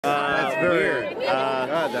weird.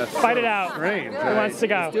 God, that's Fight it out. strange. Who wants to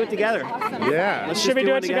go? Let's do it together. Yeah. Should we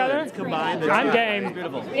do it together? Let's combine. I'm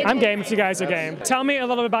game. I'm game if you guys are game. Tell me a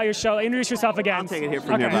little bit about your show. Introduce yourself again. I'll take it here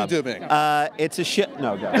from here, Bob. It's a show.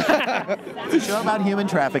 No, go. It's a show about human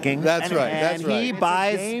trafficking. That's right. And he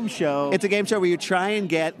buys. It's a game show. It's a game show where you try and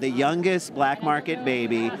get the youngest black market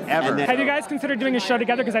baby ever. Have you guys considered doing a show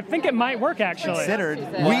together? Because I think it might work actually. Considered.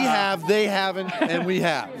 We have, they haven't, and we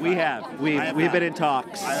have. We have. We've been in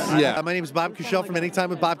talks. Yeah. My name is Bob Kushell from Anytime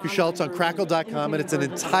with Bob Kushell. It's on Crackle.com, and it's an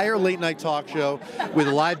entire late-night talk show with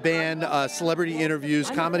a live band, celebrity interviews,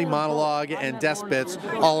 comedy monologue, and desk bits,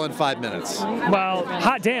 all in 5 minutes. Well,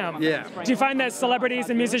 hot damn. Yeah. Do you find that celebrities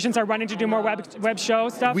and musicians are running to do more web show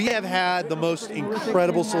stuff? We have had the most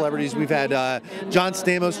incredible celebrities. We've had John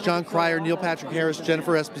Stamos, John Cryer, Neil Patrick Harris,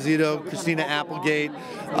 Jennifer Esposito, Christina Applegate,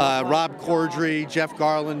 Rob Corddry, Jeff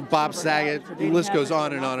Garland, Bob Saget. The list goes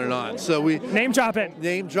on and on and on. So we name dropping.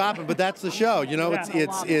 Name dropping, but that's the show. You know,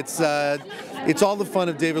 it's all the fun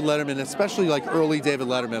of David Letterman, especially like early David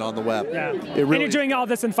Letterman on the web. Yeah. It really, and you're doing all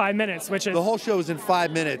this in 5 minutes, which is the whole show is in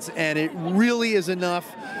 5 minutes, and it really is enough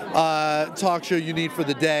talk show you need for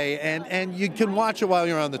the day, and you can watch it while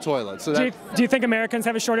you're on the toilet. So do you think Americans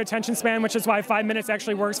have a short attention span, which is why 5 minutes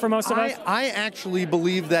actually works for most of us? I actually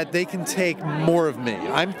believe that they can take more of me.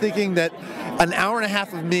 I'm thinking that an hour and a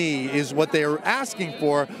half of me is what they're asking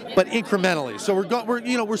for, but incrementally. So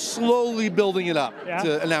we're slowly building it up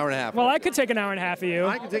to an hour and a half. Well, I could take an hour and a half of you.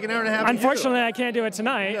 I could take an hour and a half. Unfortunately, I can't do it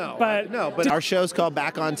tonight. But our show's called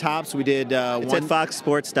Back on Tops. We did it's at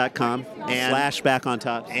foxsports.com / Back on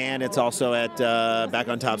Tops, and it's also at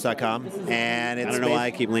backontops.com. And it's, I don't know why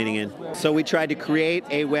I keep leaning in. So we tried to create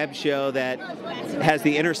a web show that has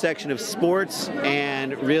the intersection of sports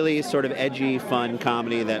and really sort of edgy, fun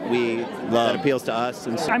comedy that we love, that appeals to us.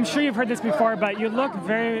 And so, I'm sure you've heard this before, but you look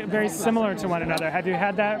very, very similar to one another. Have you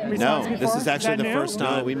had that response before? No, this is actually the first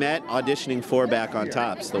time. We met auditioning for Back on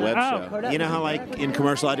Tops, the web show. You know how like in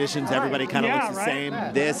commercial auditions everybody kind of looks the same?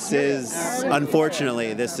 This is,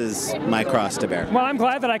 unfortunately, this is my cross to bear. Well, I'm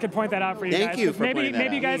glad that I could point that out for you guys. Thank you for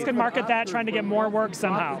maybe you guys could market that, trying to get more work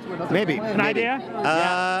somehow. Maybe. An idea?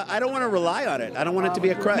 I don't want to rely on it. I don't want it to be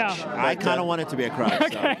a crutch. No. I kind of want it to be a crutch.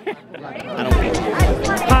 Okay. So I don't want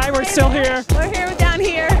it. Hi, we're still here. We're here down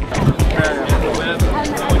here.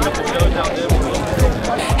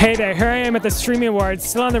 Hey there, here I am at the Streamy Awards,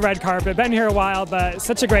 still on the red carpet. Been here a while, but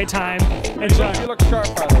such a great time. Enjoy. You look sharp,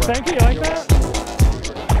 by the way. Thank you, you like that?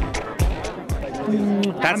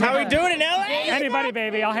 That's how we do it in LA? Anybody,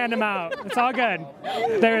 baby, I'll hand them out. It's all good.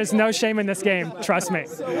 There is no shame in this game, trust me.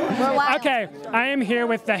 Okay, I am here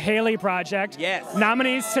with the Hayley Project. Yes.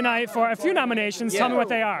 Nominees tonight for a few nominations. Tell me what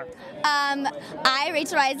they are. I,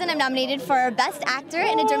 Rachael, am nominated for Best Actor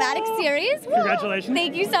in a Dramatic Series. Congratulations.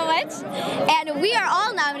 Thank you so much. And we are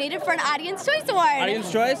all nominated for an Audience Choice Award.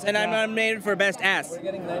 Audience Choice, and I'm nominated for Best Ass.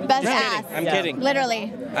 Best Ass. I'm kidding.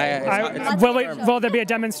 Literally. Will there be a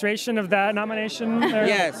demonstration of that nomination?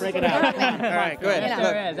 Yes. Break it out. All right, go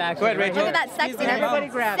ahead. Go ahead, Rachel. Look at that sexy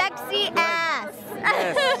sexy ass.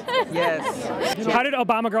 Yes. How did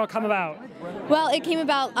Obama Girl come about? Well, it came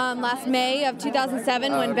about last May of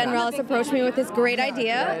 2007 when Ben Rellis approached me with this great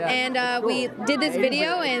idea, and we did this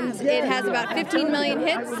video, and it has about 15 million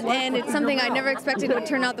hits, and it's something I never expected would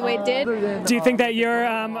turn out the way it did. Do you think that your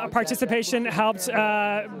participation helped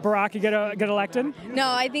Barack get elected? No,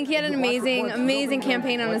 I think he had an amazing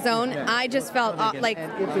campaign on his own. I just felt like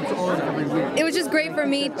it was just great for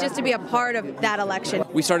me just to be a part of that election.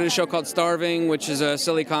 We started a show called Starving, which is a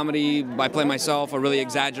silly comedy. I play myself, a really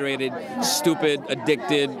exaggerated, stupid,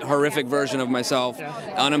 addicted, horrific version of myself,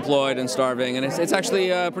 unemployed and starving, and it's actually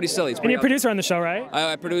pretty silly. And you're a producer on the show, right?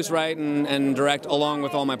 I produce, write, and direct along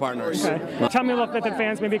with all my partners. Okay. Tell me a little bit that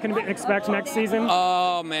fans maybe can expect next season.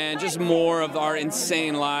 Oh man, just more of our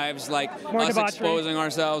insane lives, like more us debauchery. Exposing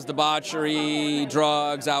ourselves, debauchery,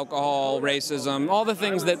 drugs, alcohol, racism, all the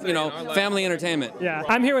things that, family entertainment. Yeah,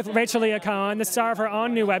 I'm here with Rachael Leah Cohen, the star of her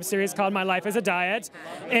own new web series called My Life is a Diet,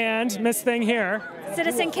 and Miss Thing here.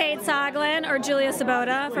 Citizen Kate Soglin or Julia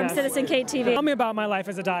Sabota from Citizen Kate TV. Tell me about My Life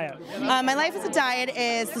is a Diet. My Life is a Diet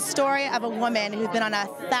is the story of a woman who's been on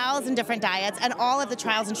 1,000 different diets and all of the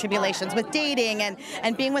trials and tribulations with dating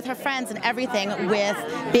and being with her friends and everything with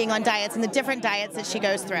being on diets and the different diets that she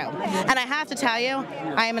goes through. And I have to tell you,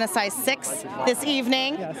 I am in a size 6 this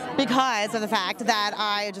evening because of the fact that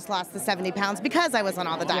I just lost the 70 pounds because I was on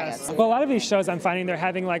all the diets. Well, a lot of these shows I'm finding they're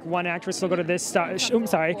having like one actress will go to this star. I'm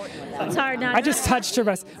sorry. It's hard not. I just touched her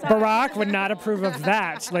breast. Barack would not approve of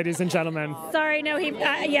that, ladies and gentlemen. Sorry, no,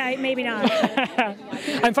 yeah, maybe not.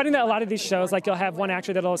 I'm finding that a lot of these shows, like you'll have one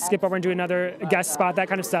actor that'll skip over and do another guest spot, that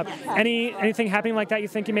kind of stuff. Anything happening like that? You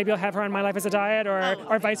think maybe you'll have her on My Life as a Diet,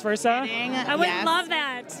 or vice versa? I would love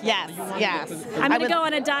that. Yes, yes. I'm going to go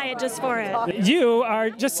on a diet just for it. You are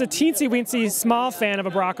just a teensy-weensy small fan of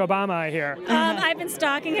a Barack Obama, I hear. I've been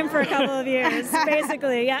stalking him for a couple of years,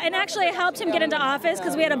 basically. Yeah, and actually I helped him get into office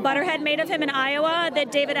because we had a butterhead made of him in Iowa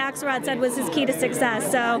that David Axelrod said was his key to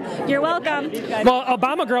success. So you're welcome. Well,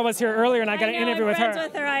 Obama Girl was here earlier, and I got an interview with her. I'm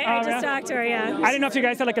friends with her. I just talked to her. Yeah. I didn't know if you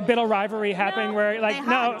guys had like a bit of rivalry happening where, like, we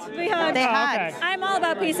hugged. They hugged. Okay. I'm all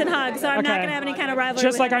about peace and hugs, so I'm not going to have any kind of rivalry.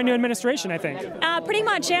 Just like our new administration, I think. Pretty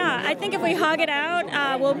much, yeah. I think if we hug it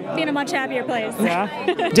out, we'll be in a much happier place.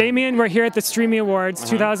 Yeah. Damian, we're here at the Streamy Awards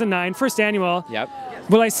 2009, first annual. Yep.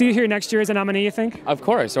 Will I see you here next year as a nominee, you think? Of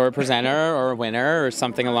course, or a presenter, or a winner, or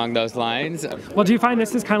something along those lines. Well, do you find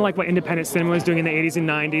this is kind of like what independent cinema was doing in the 80s and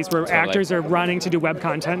 90s, where actors are running to do web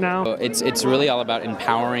content now? It's really all about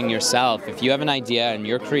empowering yourself. If you have an idea and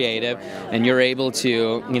you're creative and you're able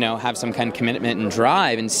to, have some kind of commitment and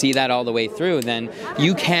drive and see that all the way through, then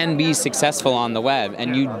you can be successful on the web,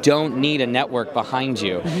 and you don't need a network behind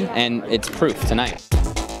you. And it's proof tonight.